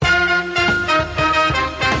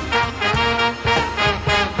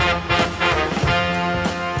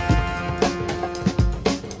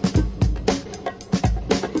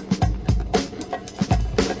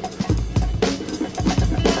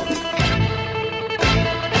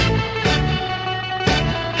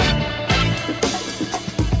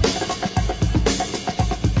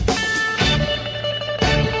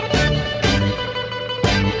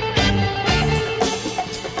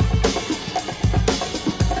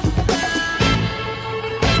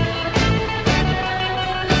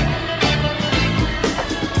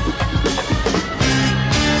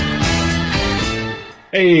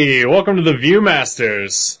Hey, welcome to the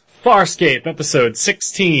Viewmasters. Farscape, episode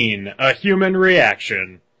 16, A Human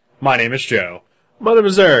Reaction. My name is Joe. My name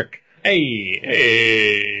is Eric.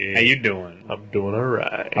 Hey. How you doing? I'm doing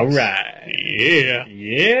alright. Alright. Yeah.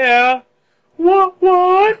 Yeah.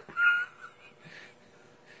 What?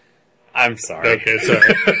 I'm sorry. Okay,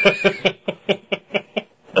 sorry.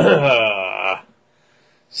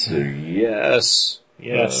 So, yes.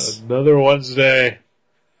 Another Wednesday.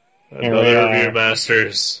 Another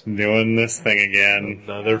Viewmasters. Doing this thing again.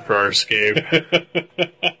 Another Farscape.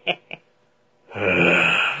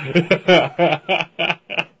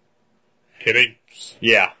 Kidding.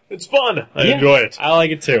 Yeah. It's fun. I enjoy it. I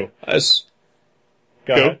like it too.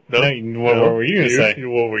 Go ahead. No, what were you going to say?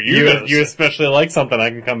 What were you going to say? You especially like something. I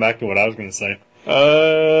can come back to what I was going to say.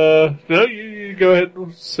 No, you go ahead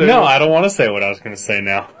and say. No, I don't want to say what I was going to say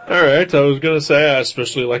now. Alright, I was going to say I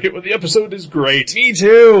especially like it when the episode is great. Me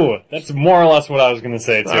too! That's more or less what I was going to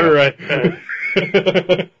say too. Alright.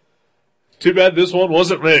 Too bad this one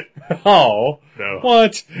wasn't it. Oh. No.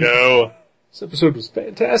 What? No. This episode was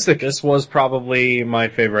fantastic. This was probably my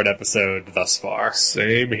favorite episode thus far.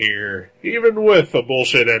 Same here. Even with a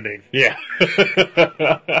bullshit ending. Yeah.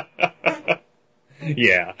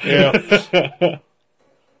 Yeah. Yeah.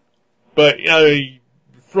 But,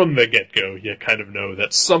 from the get-go, you kind of know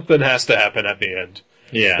that something has to happen at the end.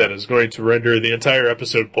 Yeah. That is going to render the entire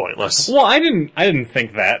episode pointless. Well, I didn't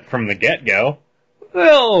think that from the get-go.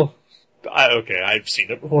 Well, okay, I've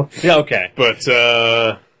seen it before. Yeah, okay.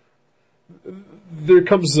 But, there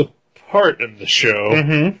comes a part in the show,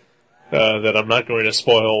 that I'm not going to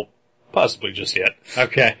spoil, possibly just yet.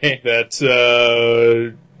 Okay.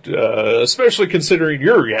 That, especially considering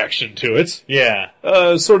your reaction to it, Yeah.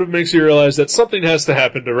 sort of makes you realize that something has to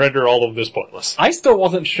happen to render all of this pointless. I still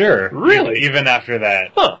wasn't sure. Really? Even after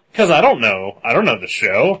that. Huh. Cause I don't know the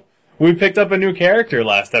show. We picked up a new character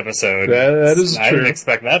last episode. That is true. I didn't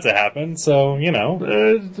expect that to happen, so,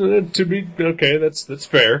 To be, okay, that's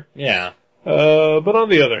fair. Yeah. But on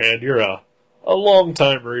the other hand, you're a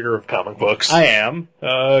long-time reader of comic books. I am.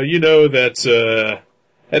 You know that,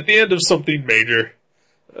 at the end of something major,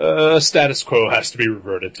 status quo has to be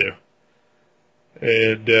reverted to.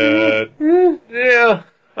 And, yeah,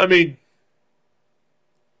 I mean,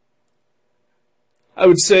 I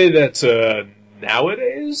would say that,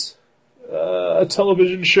 nowadays, a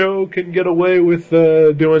television show can get away with,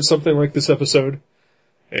 doing something like this episode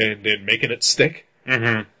and making it stick.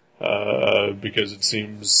 Because it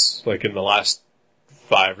seems like in the last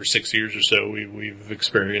 5 or 6 years or so, we've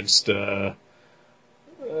experienced, a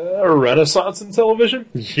renaissance in television.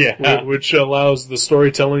 Yeah. Which allows the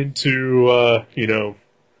storytelling to,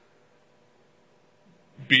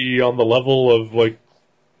 be on the level of,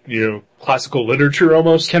 classical literature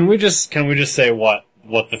almost. Can we just say what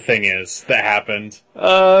the thing is that happened?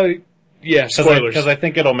 Yeah, spoilers. Because I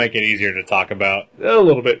think it'll make it easier to talk about. A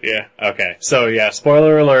little bit, yeah. Okay, so yeah,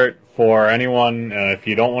 spoiler alert for anyone, if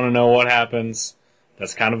you don't want to know what happens,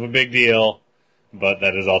 that's kind of a big deal, but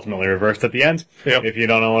that is ultimately reversed at the end. Yep. If you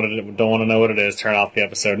don't want to know what it is, turn off the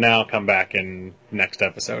episode now, come back in next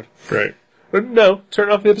episode. Right. But no,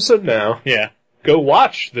 turn off the episode now. Yeah. Go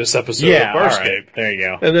watch this episode of Farscape. Alright, there you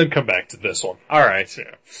go. And then come back to this one. Alright.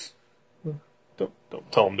 Yeah. Don't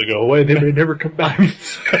tell them to go away. They may never come back.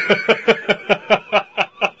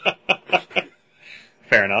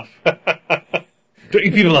 Fair enough. Don't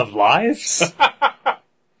you people have lives?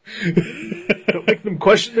 Don't make them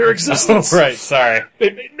question their existence. Oh, right, sorry.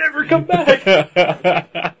 They may never come back.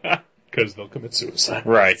 Because they'll commit suicide.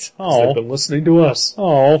 Right. They've been listening to us.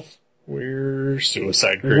 Oh. We're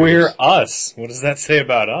suicide creators. We're us. What does that say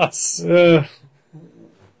about us?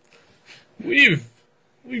 We've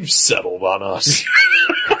settled on us.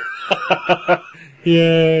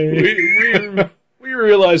 Yay. We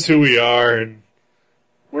realize who we are, and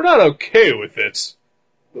we're not okay with it,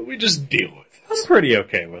 but we just deal with it. I'm pretty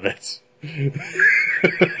okay with it.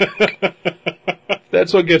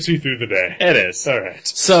 That's what gets you through the day. It is. Alright.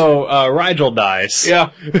 So, Rigel dies.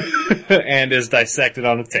 Yeah. And is dissected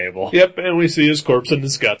on a table. Yep, and we see his corpse and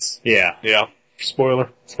his guts. Yeah. Yeah. Spoiler.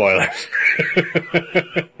 Spoiler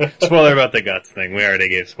about the guts thing. We already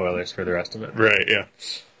gave spoilers for the rest of it. Right, yeah.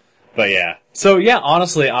 But yeah. So yeah,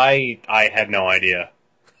 honestly, I had no idea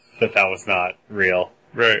that was not real.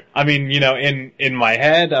 Right. I mean, in my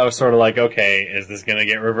head, I was sort of like, okay, is this gonna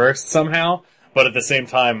get reversed somehow? But at the same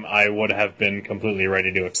time, I would have been completely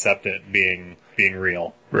ready to accept it being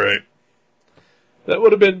real. Right. That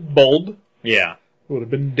would have been bold. Yeah. Would have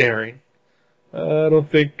been daring. I don't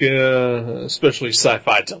think, especially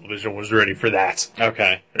sci-fi television was ready for that.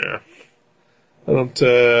 Okay. Yeah. I don't,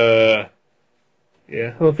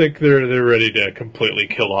 Yeah, I don't think they're ready to completely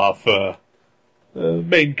kill off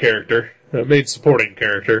main character, main supporting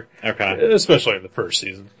character. Okay. Especially in the first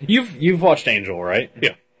season. You've watched Angel, right?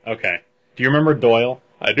 Yeah. Okay. Do you remember Doyle?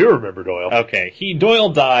 I do remember Doyle. Okay. Doyle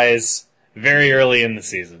dies very early in the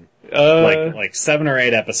season. Like 7 or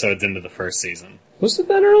 8 episodes into the first season. Was it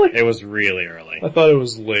that early? It was really early. I thought it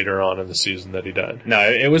was later on in the season that he died. No,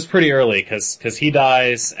 it was pretty early, because he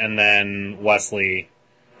dies, and then Wesley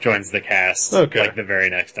joins the cast, like, the very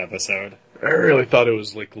next episode. I really thought it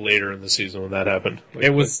was, like, later in the season when that happened. Like,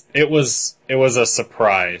 It was a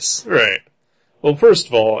surprise. Right. Well, first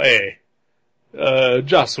of all,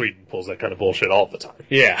 Joss Whedon pulls that kind of bullshit all the time.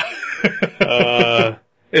 Yeah.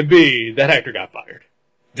 And B, that actor got fired.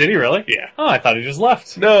 Did he really? Yeah. Oh, I thought he just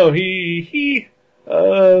left. No, I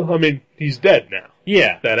mean, he's dead now.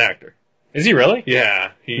 Yeah. That actor. Is he really?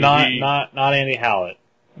 Yeah. Not Andy Hallett.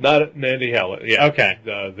 Not Andy Hallett, yeah. Okay.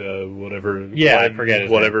 The whatever. Yeah, I forget his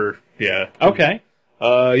whatever, yeah. Okay.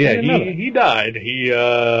 He died. He,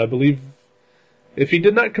 I believe, if he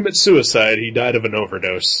did not commit suicide, he died of an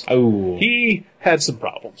overdose. Oh. He had some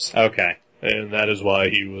problems. Okay. And that is why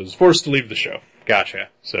he was forced to leave the show. Gotcha.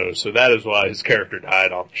 So that is why his character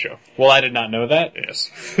died on the show. Well, I did not know that. Yes.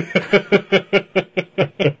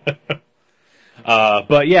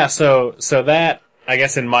 But yeah, so that, I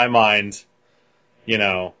guess in my mind,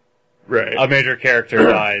 right. a major character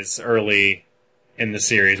dies early in the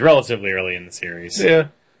series, relatively early in the series. Yeah.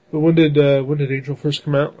 But when did Angel first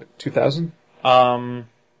come out? Like 2000?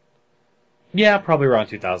 Yeah, probably around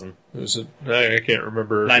 2000. Was it? I can't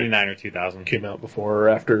remember. 99 or 2000. Came out before or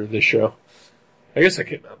after this show. I guess it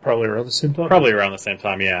came out probably around the same time. Probably around the same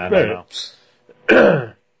time, yeah, I don't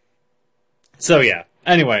know. So yeah.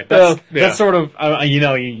 Anyway, that's sort of,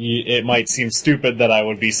 it might seem stupid that I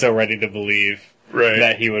would be so ready to believe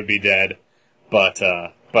that he would be dead, but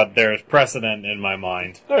there's precedent in my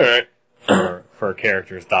mind. Alright. For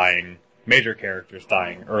characters dying, major characters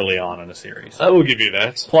dying early on in a series. I will give you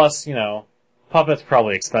that. Plus, puppets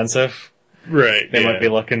probably expensive. Right. They might be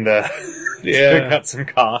looking to cut some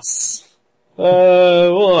costs.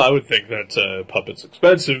 Well, I would think that Puppet's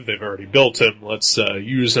expensive. They've already built him. Let's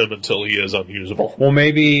use him until he is unusable. Well,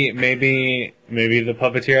 maybe the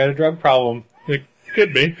puppeteer had a drug problem. It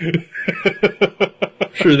could be.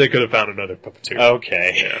 Sure, they could have found another puppeteer.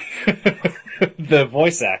 Okay. Yeah. The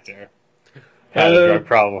voice actor had a drug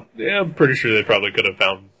problem. Yeah, I'm pretty sure they probably could have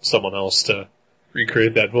found someone else to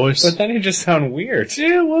recreate that voice. But then it just sound weird.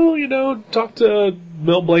 Yeah, well, talk to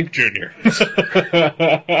Mel Blanc Jr.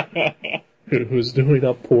 Who's doing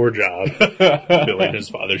a poor job filling his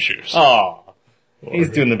father's shoes. Aw. He's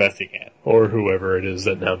doing the best he can. Or whoever it is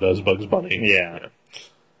that now does Bugs Bunny. Yeah.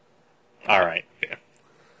 Alright. Yeah.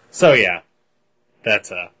 So yeah.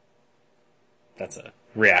 That's a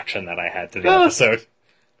reaction that I had to the episode.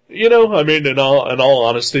 In all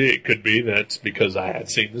honesty, it could be that because I had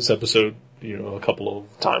seen this episode, a couple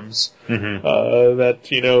of times, that,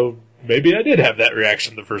 maybe I did have that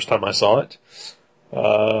reaction the first time I saw it.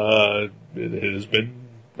 It has been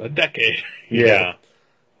a decade. Yeah.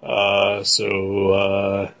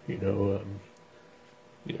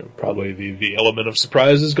 Probably the element of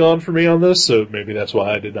surprise is gone for me on this, so maybe that's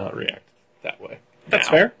why I did not react that way. That's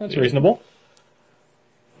fair. That's reasonable.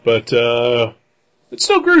 But, it's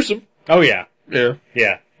still gruesome. Oh yeah. Yeah.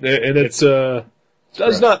 Yeah. And it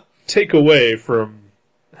does not take away from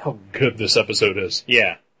how good this episode is.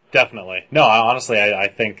 Yeah, definitely. No, honestly, I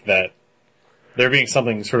think that there being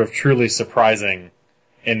something sort of truly surprising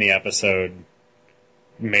in the episode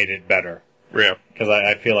made it better. Yeah. Because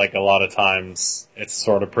I feel like a lot of times it's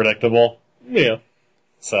sort of predictable. Yeah.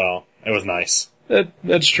 So, it was nice.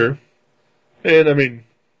 That's true. And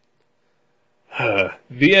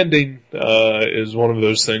the ending, is one of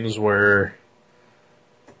those things where,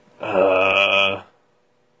 I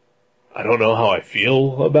don't know how I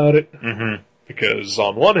feel about it. Mm-hmm. Because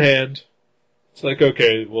on one hand, it's like,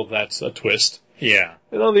 okay, well that's a twist. Yeah.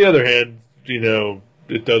 And on the other hand,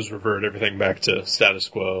 it does revert everything back to status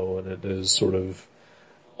quo, and it is sort of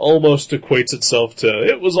almost equates itself to,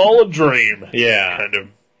 it was all a dream. Yeah. Kind of,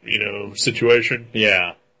 situation.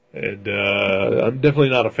 Yeah. And, I'm definitely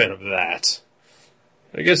not a fan of that.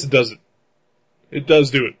 I guess it does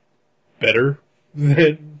do it better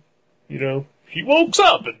than, he woke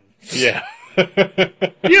up and, yeah.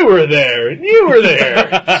 you were there, and you were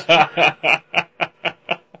there.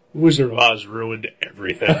 Wizard of Oz ruined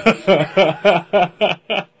everything.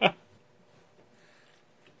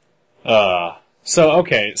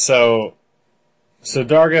 So So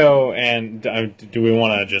Dargo and do we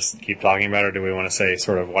want to just keep talking about it, or do we want to say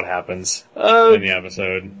sort of what happens in the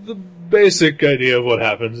episode? The basic idea of what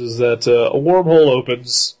happens is that a wormhole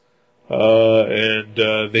opens, and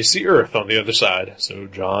they see Earth on the other side. So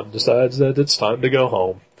John decides that it's time to go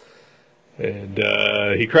home, and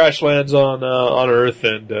he crash lands on Earth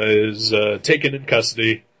and is taken in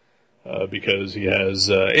custody. Because he has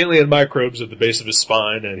alien microbes at the base of his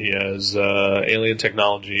spine, and he has alien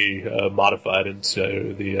technology modified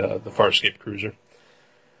into the Farscape cruiser.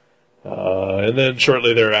 And then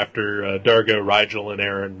shortly thereafter, Dargo, Rigel, and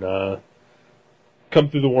Aaron come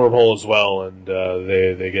through the wormhole as well, and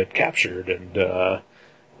they get captured and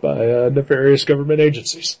by nefarious government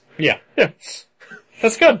agencies. Yeah.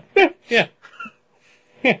 That's good. Yeah.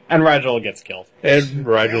 And Rigel gets killed. And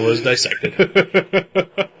Rigel is dissected.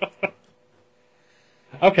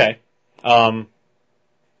 Okay.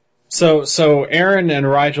 So Aaron and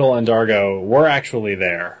Rigel and Dargo were actually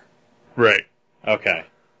there. Right. Okay.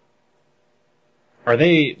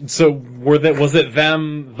 Was it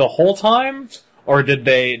them the whole time? Or did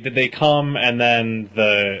they come and then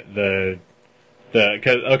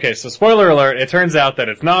so spoiler alert, it turns out that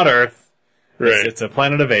it's not Earth. Right. It's a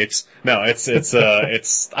planet of apes. No, it's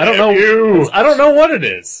I don't know. I don't know what it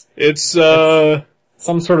is. It's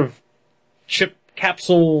some sort of chip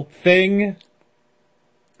capsule thing.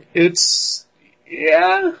 It's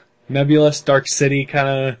nebulous dark city kind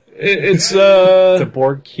of. It's it's a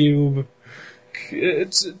Borg cube.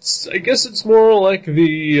 It's I guess it's more like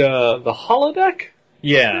the holodeck.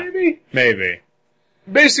 Yeah, maybe.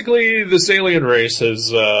 Basically, this alien race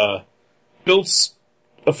has built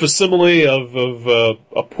a facsimile of a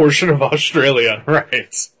portion of Australia,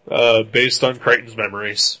 right? Based on Crichton's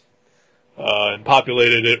memories, and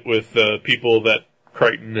populated it with people that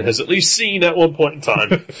Crichton has at least seen at one point in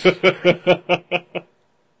time.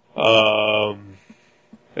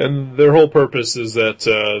 And their whole purpose is that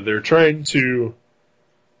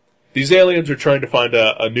these aliens are trying to find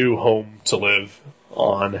a new home to live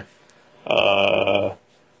on.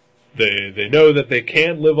 They know that they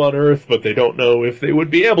can live on Earth, but they don't know if they would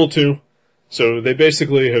be able to. So they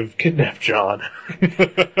basically have kidnapped John.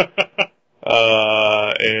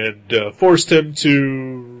 And forced him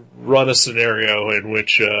to run a scenario in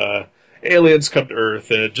which aliens come to Earth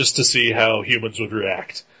just to see how humans would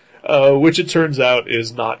react. Which it turns out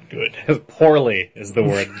is not good. Poorly is the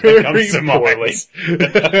word that comes to mind.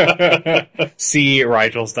 See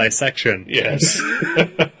Rigel's dissection. Yes.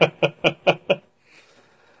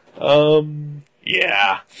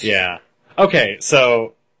 Yeah. Yeah. Okay,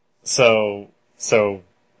 so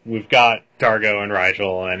we've got Dargo and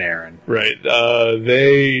Rigel and Aaron. Right.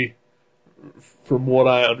 They, from what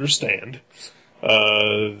I understand,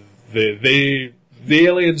 the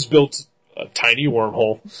aliens built a tiny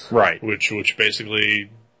wormhole. Right. Which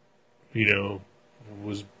basically,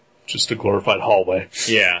 was just a glorified hallway.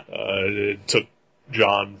 Yeah. It took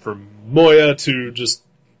John from Moya to just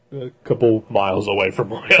a couple miles away from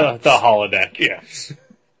Moya. The holodeck. Yeah.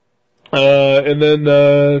 And then,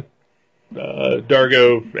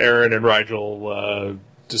 Dargo, Aaron, and Rigel,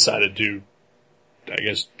 decided to, I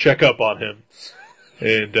guess, check up on him.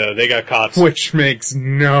 And, they got caught. Which makes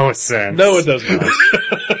no sense. No, it does not.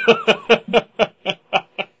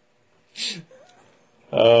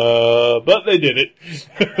 But they did it.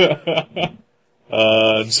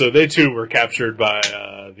 And so they too were captured by,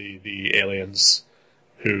 the aliens,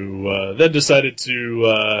 who, then decided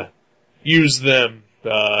to, use them,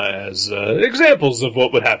 as, examples of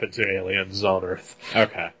what would happen to aliens on Earth.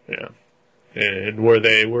 Okay. Yeah. And where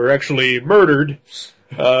they were actually murdered,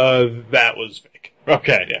 that was fake.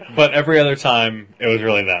 Okay. Yeah. But every other time, it was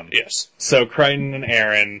really them. Yes. So Crichton and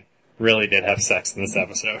Aaron really did have sex in this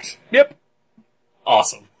episode. Yep.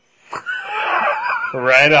 Awesome.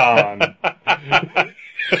 Right on.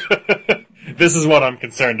 This is what I'm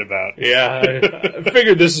concerned about. Yeah, I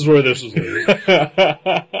figured this is where this was leading.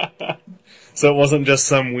 So it wasn't just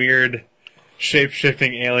some weird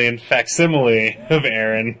shape-shifting alien facsimile of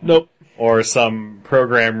Aaron. Nope. Or some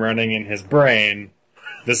program running in his brain.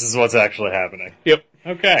 This is what's actually happening. Yep.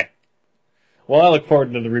 Okay. Well, I look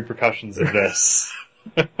forward to the repercussions of this.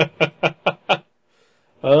 I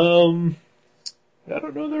don't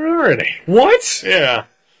know there are any. What? Yeah.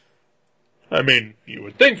 I mean, you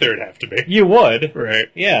would think there'd have to be. You would. Right.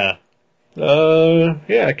 Yeah.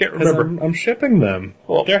 Yeah, I can't remember. I'm shipping them.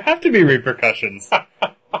 Well, there have to be repercussions.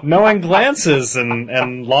 Knowing glances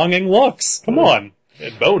and longing looks. Come on.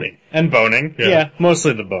 And boning. And boning. Yeah,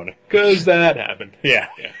 mostly the boning. 'Cause that happened. Yeah.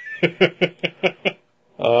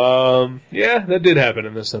 Yeah, that did happen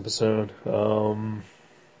in this episode. Of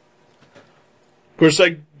course,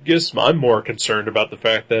 I guess I'm more concerned about the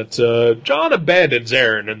fact that John abandons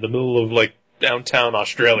Aaron in the middle of, like, downtown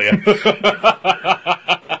Australia.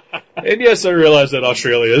 And yes, I realize that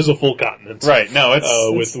Australia is a full continent. Right, no,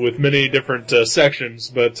 it's... With many different sections,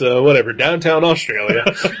 but whatever, downtown Australia.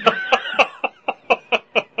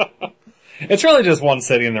 It's really just one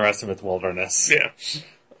city and the rest of it's wilderness. Yeah.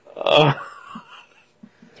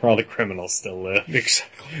 It's where all the criminals still live.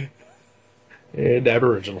 Exactly. And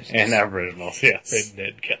Aboriginals. And Aboriginals, yes. And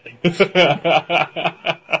Ned Kelly.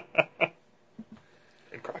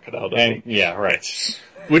 And Crocodile Dundee. And, yeah, right.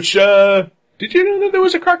 Which, did you know that there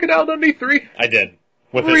was a Crocodile Dundee 3? I did.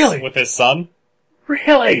 Really? With his son?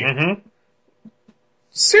 Really? Mm-hmm.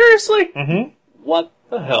 Seriously? Mm-hmm. What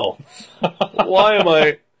the hell? Why am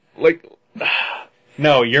I, like...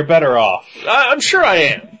 No, you're better off. I'm sure I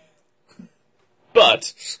am.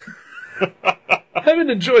 But... having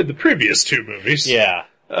enjoyed the previous 2 movies... Yeah.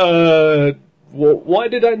 Well, why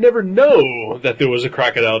did I never know that there was a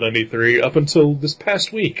Crocodile Dundee 3 up until this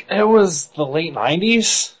past week? It was the late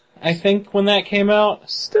 90s, I think, when that came out.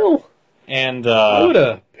 Still. And, I would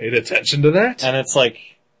have paid attention to that. And it's like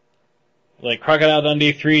Crocodile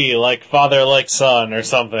Dundee 3, like father, like son, or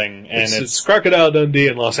something. And it's Crocodile Dundee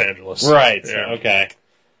in Los Angeles. Right, yeah. Okay.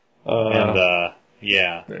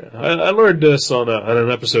 Yeah. I learned this on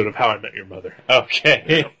an episode of How I Met Your Mother.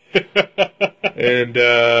 Okay.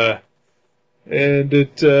 And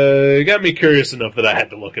it got me curious enough that I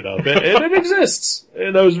had to look it up. And it exists.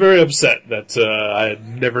 And I was very upset that I had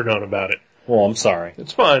never known about it. Well, I'm sorry.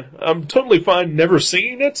 It's fine. I'm totally fine never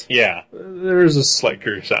seeing it. Yeah. There's a slight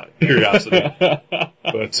curiosity.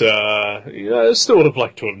 But, I still would have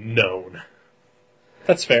liked to have known.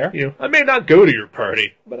 That's fair. You know, I may not go to your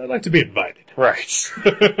party, but I'd like to be invited. Right.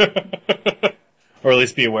 Or at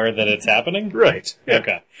least be aware that it's happening? Right. Yeah.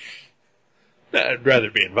 Okay. I'd rather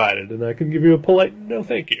be invited, and I can give you a polite no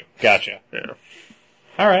thank you. Gotcha. Yeah.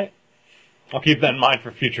 All right. I'll keep that in mind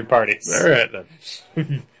for future parties. All right, then.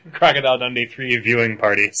 Crocodile Dundee 3 viewing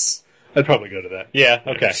parties. I'd probably go to that. Yeah,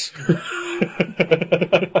 okay.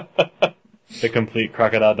 The complete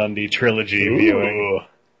Crocodile Dundee trilogy viewing.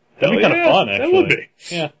 That'd be kind of fun, actually. That would be.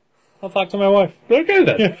 Yeah. I'll talk to my wife. Okay,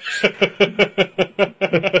 then.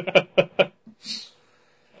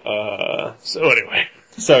 So anyway.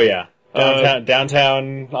 So, yeah.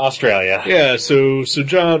 Downtown Australia. Yeah, so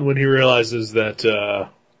John, when he realizes that,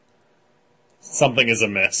 something is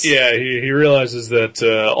amiss. Yeah, he realizes that,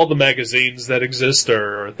 all the magazines that exist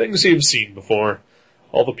are things he's seen before.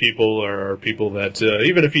 All the people are people that,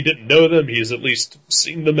 even if he didn't know them, he's at least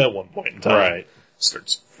seen them at one point in time. Right.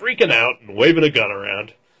 Starts freaking out and waving a gun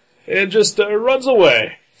around. And just, runs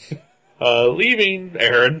away. Leaving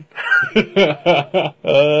Aaron.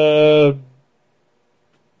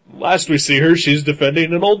 Last we see her, she's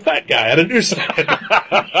defending an old fat guy at a newsstand.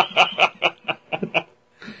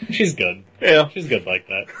 She's good. Yeah. She's good like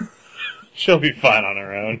that. She'll be fine on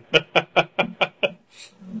her own.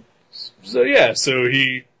 So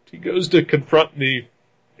he goes to confront the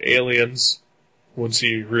aliens once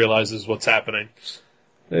he realizes what's happening.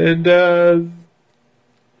 And,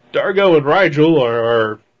 Dargo and Rigel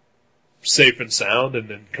are safe and sound and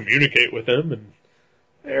then communicate with him, and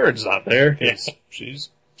Erin's not there. Yes. She's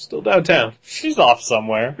still downtown. She's off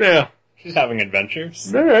somewhere. Yeah. She's having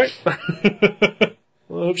adventures. Alright.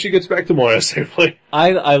 Well, I hope she gets back to Moya safely.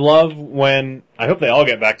 I love when... I hope they all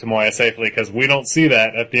get back to Moya safely, because we don't see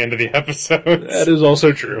that at the end of the episodes. That is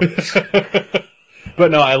also true.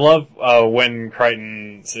 But no, I love when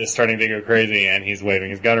Crichton is starting to go crazy and he's waving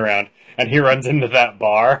his gun around, and he runs into that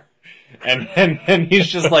bar, and he's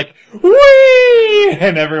just like, whee!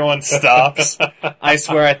 And everyone stops. I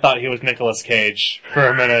swear I thought he was Nicolas Cage for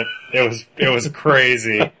a minute. It was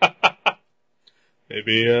crazy.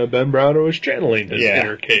 Maybe Ben Browder was channeling his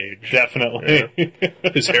inner Cage. Definitely.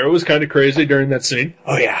 Yeah. His hair was kind of crazy during that scene.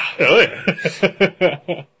 Oh yeah. Oh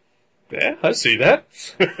yeah. Yeah, I see that.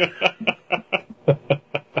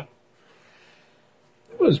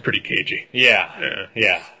 It was pretty cagey.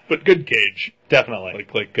 Yeah. But good Cage. Definitely.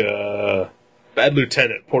 Like Bad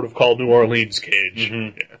Lieutenant, Port of Call, New Orleans Cage.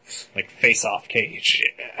 Mm-hmm. Yeah. Like Face-Off Cage.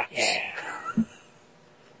 Yeah.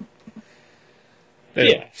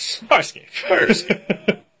 Yeah. Farscape.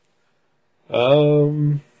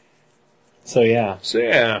 So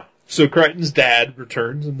yeah. So Crichton's dad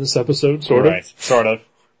returns in this episode, sort of. Right. Sort of.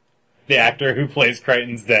 The actor who plays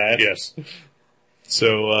Crichton's dad. Yes.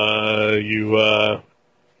 So,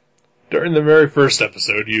 during the very first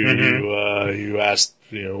episode, you asked,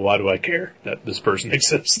 why do I care that this person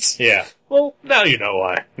exists? Yeah. Well, now you know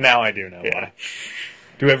why. Now I do know why.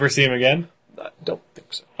 Do we ever see him again? I don't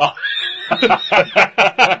think so. Oh.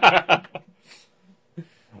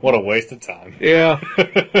 What a waste of time. Yeah.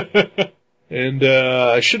 And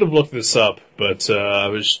I should have looked this up, but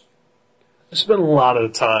I spent a lot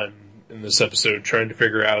of time in this episode trying to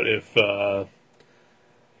figure out if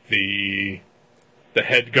the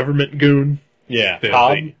head government goon,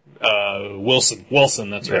 Wilson. Wilson,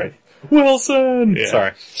 that's right. Wilson. Yeah.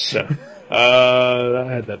 Sorry. No.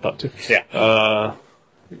 I had that thought too. Yeah.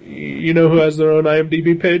 You know who has their own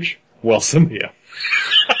IMDb page? Wilson. Yeah.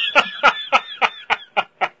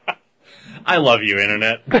 I love you,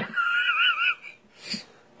 Internet.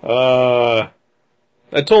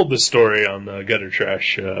 I told this story on Gutter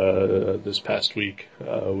Trash this past week,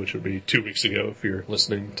 which would be 2 weeks ago if you're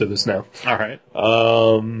listening to this now. All right.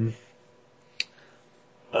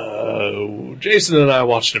 Jason and I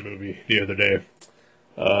watched a movie the other day.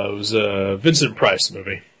 It was a Vincent Price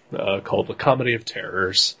movie called A Comedy of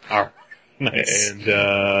Terrors. Oh, nice. And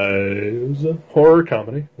it was a horror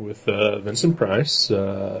comedy with Vincent Price,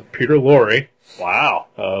 Peter Lorre, wow,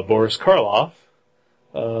 Boris Karloff,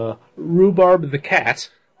 Rhubarb the Cat,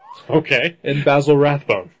 okay, and Basil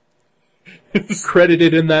Rathbone.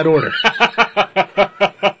 Credited in that order.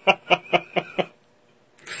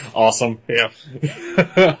 Awesome. Yeah.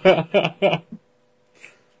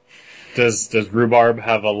 Does Rhubarb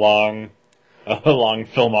have a long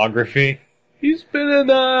filmography? He's been in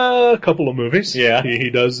a couple of movies. Yeah. He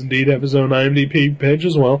does indeed have his own IMDb page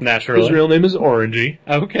as well. Naturally. His real name is Orangey.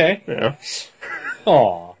 Okay. Yeah.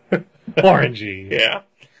 Aw. Orangey. Yeah.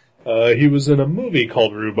 He was in a movie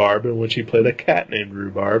called Rhubarb in which he played a cat named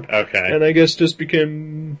Rhubarb. Okay. And I guess just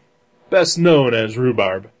became best known as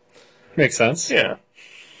Rhubarb. Makes sense. Yeah.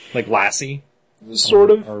 Like Lassie?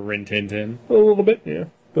 Sort of. Or Rin Tin Tin? A little bit, yeah.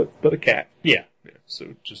 But a cat. Yeah. So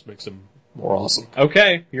it just makes him more awesome.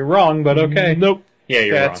 Okay. You're wrong, but okay. Nope. Yeah,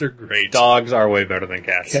 you're Cats wrong. are great. Dogs are way better than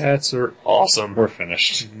cats. Cats are awesome. We're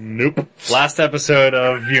finished. Nope. Last episode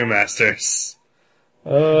of Viewmasters.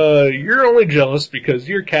 You're only jealous because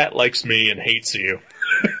your cat likes me and hates you.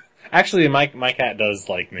 Actually, my cat does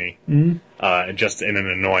like me. Mm-hmm. Just in an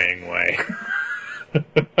annoying way.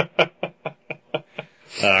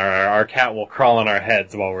 Our cat will crawl on our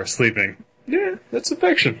heads while we're sleeping. Yeah, that's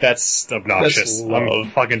affection. That's obnoxious. That's love. I'm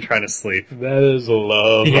fucking trying to sleep. That is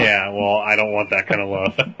love. Yeah, well, I don't want that kind of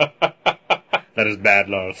love. That is bad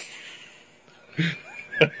love.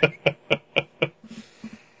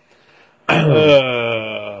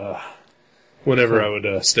 Whenever I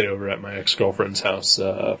would stay over at my ex-girlfriend's house,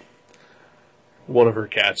 one of her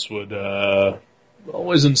cats would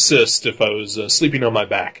always insist if I was sleeping on my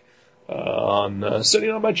back, on sitting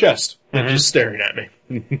on my chest and just staring at me.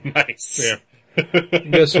 Nice. Yeah.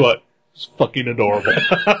 And guess what? It's fucking adorable.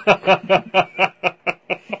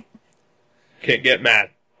 Can't get mad.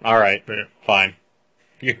 All right. Yeah. Fine.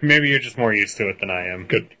 Maybe you're just more used to it than I am.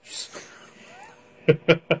 Good.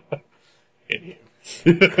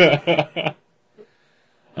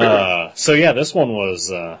 So yeah, this one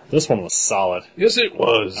was solid. Yes, it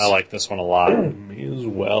was. I like this one a lot. Me as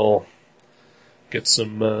well. Get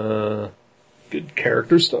some good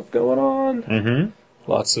character stuff going on. Mm-hmm.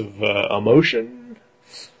 Lots of emotion.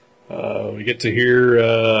 We get to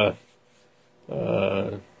hear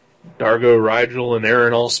Dargo, Rigel, and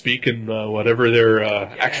Aaron all speak in whatever their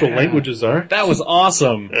actual languages are. That was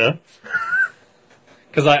awesome. Yeah.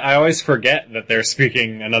 Because I always forget that they're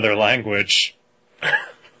speaking another language.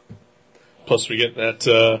 Plus we get that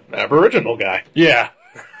Aboriginal guy. Yeah.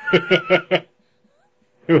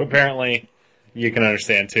 Who apparently you can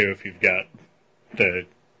understand too if you've got the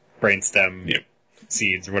brainstem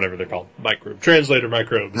seeds or whatever they're called. Translator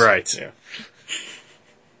microbes. Right. Yeah.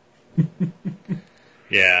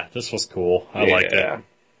 Yeah, this was cool. I liked it.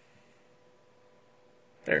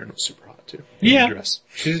 Erin was super hot too. Yeah. Dress.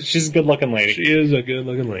 She's a good looking lady. She is a good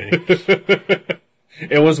looking lady.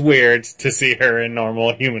 It was weird to see her in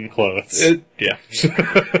normal human clothes. Yeah. It's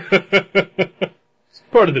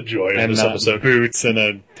part of the joy of this episode. Boots and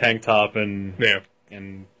a tank top and Yeah.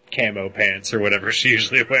 and camo pants or whatever she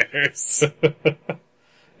usually wears. I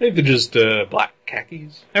think they're just black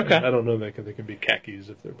khakis. Okay. I don't know if they can be khakis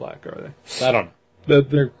if they're black, are they? I don't know.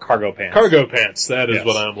 They're Cargo pants. cargo pants. That is Yes.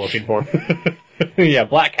 what I'm looking for. Yeah,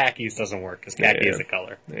 black khakis doesn't work because khaki is a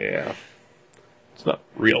color. Yeah. It's not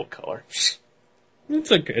real color.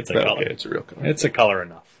 It's a color. Okay, it's a real color. It's a color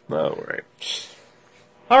enough. Oh, right.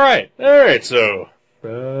 All right. So,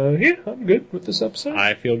 yeah, I'm good with this episode.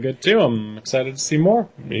 I feel good too. I'm excited to see more.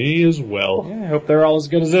 Me as well. Yeah, I hope they're all as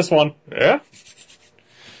good as this one. Yeah?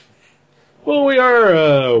 Well, we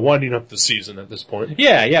are winding up the season at this point.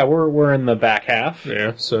 Yeah, we're in the back half.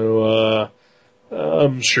 Yeah, so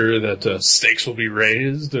I'm sure that stakes will be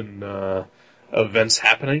raised and events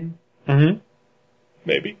happening. Mm-hmm.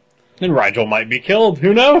 Maybe. And Rigel might be killed.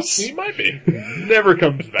 Who knows? He might be. Never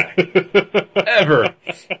comes back. Ever.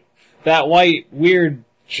 That white, weird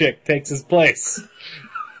chick takes his place.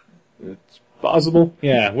 It's possible.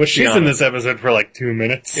 Yeah, well, she's in this episode for like 2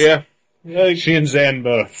 minutes. Yeah. She and Zan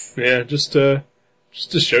both. Yeah, just to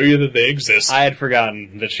show you that they exist. I had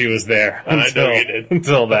forgotten that she was there I know you did.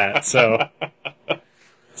 until that, so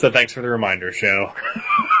thanks for the reminder, show.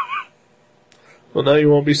 Well, now you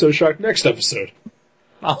won't be so shocked next episode.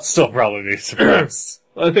 I'll still probably be surprised.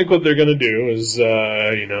 I think what they're gonna do is,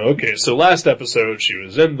 okay, so last episode she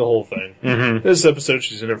was in the whole thing. Mm-hmm. This episode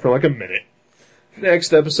she's in it for like a minute.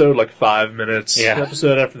 Next episode, like 5 minutes. Yeah.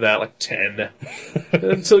 Episode after that, like 10.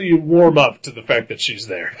 Until you warm up to the fact that she's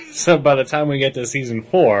there. So by the time we get to season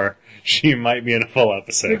 4, she might be in a full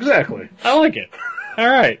episode. Exactly. I like it.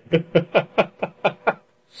 Alright.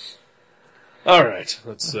 Alright,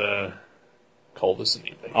 let's, call this an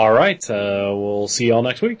evening. Alright, we'll see y'all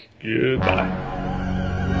next week. Goodbye.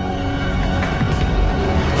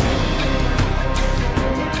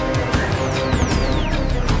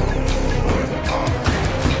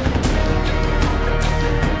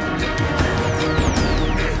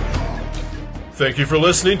 Thank you for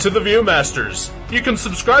listening to The Viewmasters. You can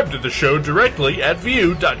subscribe to the show directly at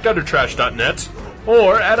view.guttertrash.net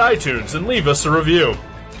or at iTunes and leave us a review.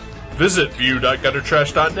 Visit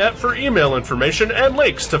view.guttertrash.net for email information and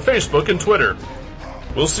links to Facebook and Twitter.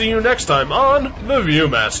 We'll see you next time on The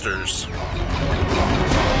Viewmasters.